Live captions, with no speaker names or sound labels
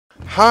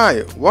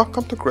Hi,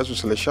 welcome to Graceville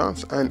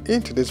Solutions, and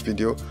in today's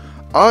video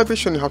I'll be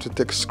showing you how to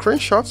take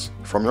screenshots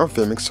from your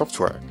vMix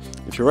software.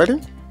 If you're ready,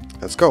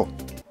 let's go.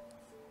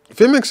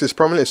 vMix is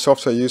primarily a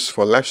software used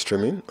for live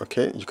streaming.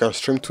 Okay, you can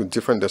stream to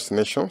different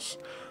destinations.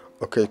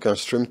 Okay, you can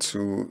stream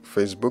to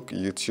Facebook,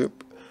 YouTube,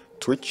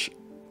 Twitch,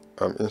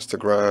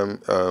 Instagram,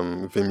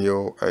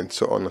 Vimeo, and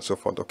so on and so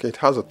forth. Okay, it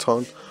has a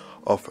ton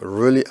of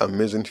really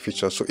amazing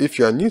features. So if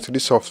you are new to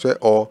this software,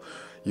 or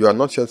you are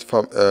not yet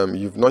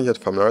you've not yet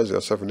familiarized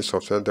yourself with this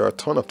software, there are a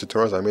ton of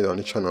tutorials I made on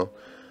the channel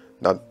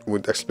that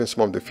would explain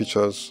some of the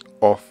features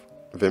of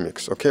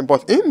vMix. Okay,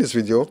 but in this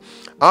video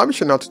I'll be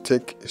showing how to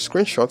take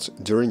screenshots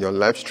during your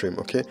live stream.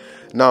 Okay,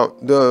 now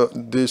the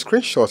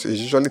screenshots is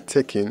usually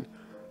taken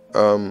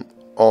on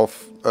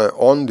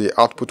the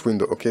output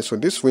window. Okay, so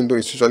this window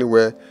is usually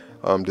where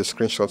the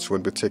screenshots will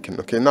be taken.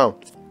 Okay, now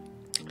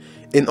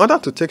in order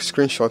to take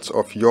screenshots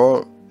of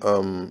your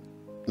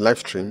live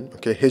stream,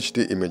 okay,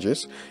 HD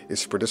images,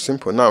 it's pretty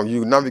simple. Now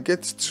you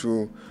navigate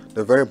to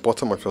the very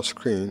bottom of your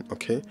screen,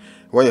 okay,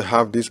 where you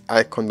have this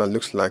icon that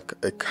looks like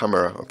a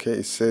camera. Okay,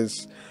 it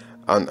says,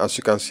 and as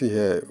you can see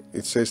here,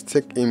 it says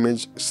take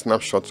image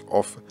snapshots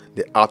of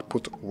the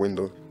output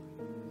window.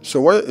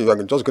 So what you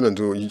are just going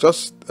to do, you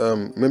just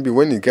maybe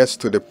when it gets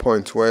to the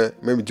point where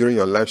maybe during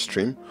your live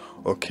stream,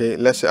 okay,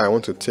 let's say I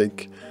want to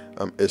take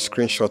a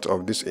screenshot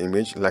of this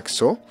image like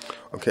so.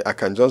 Okay, I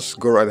can just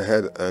go right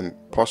ahead and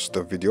pause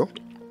the video,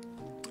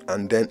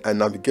 and then I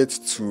navigate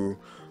to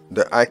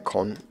the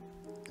icon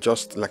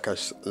just like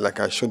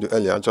I showed you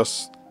earlier,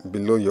 just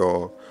below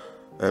your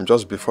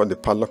just before the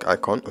padlock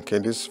icon. Okay,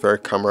 this very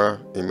camera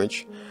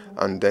image,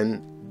 and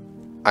then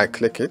I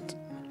click it.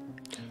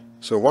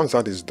 So once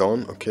that is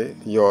done, okay,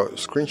 your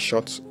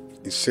screenshot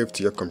is saved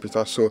to your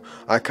computer. So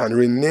I can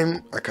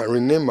rename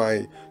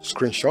my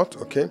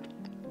screenshot. Okay,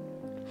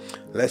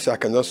 let's say I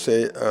can just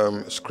say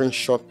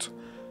screenshot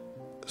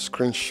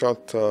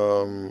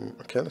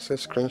okay, let's say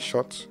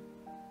screenshot,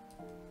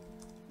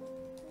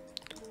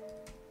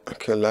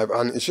 okay, live,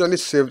 and it's usually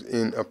saved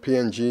in a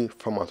PNG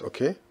format.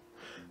 Okay,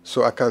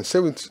 so I can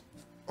save it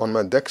on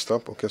my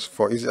desktop, okay,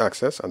 for easy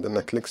access, and then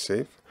I click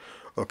save.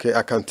 Okay,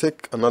 I can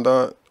take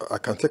another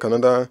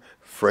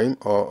frame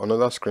or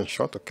another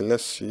screenshot. Okay,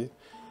 let's see,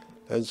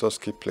 let's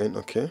just keep playing.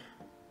 Okay,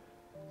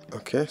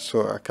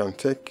 so I can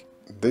take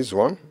this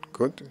one.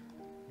 Good.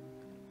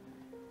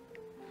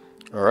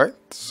 All right,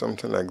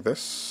 something like this.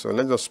 So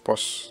let's just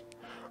pause.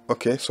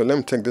 Okay, so let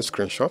me take this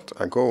screenshot.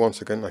 I go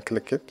once again, I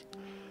click it,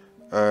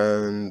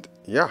 and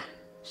yeah,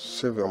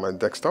 save it on my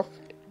desktop.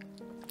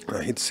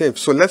 I hit save.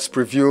 So let's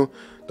preview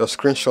the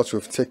screenshots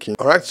we've taken.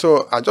 All right,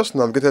 so I just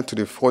navigated to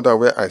the folder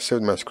where I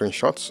saved my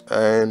screenshots,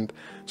 and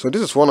so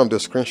this is one of the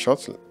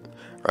screenshots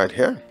right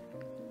here.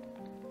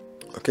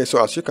 Okay,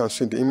 so as you can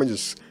see, the image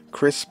is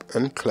crisp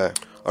and clear.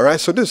 All right,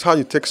 so this is how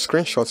you take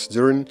screenshots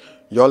during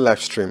your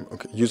live stream,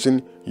 okay,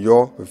 using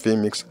your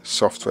vMix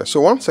software. So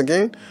once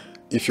again,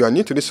 if you are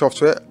new to this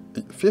software,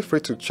 feel free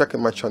to check out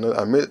my channel.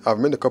 I've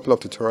made a couple of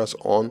tutorials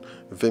on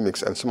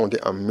vMix and some of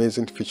the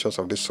amazing features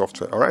of this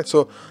software. All right,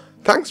 so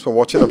thanks for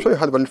watching. I'm sure you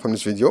had value from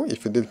this video.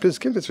 If you did, please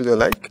give this video a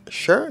like,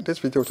 share this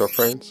video with your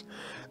friends,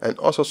 and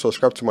also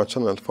subscribe to my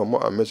channel for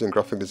more amazing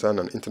graphic design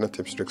and internet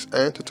tips, tricks,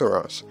 and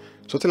tutorials.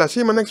 So till I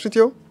see you in my next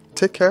video,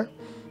 take care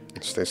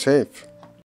and stay safe.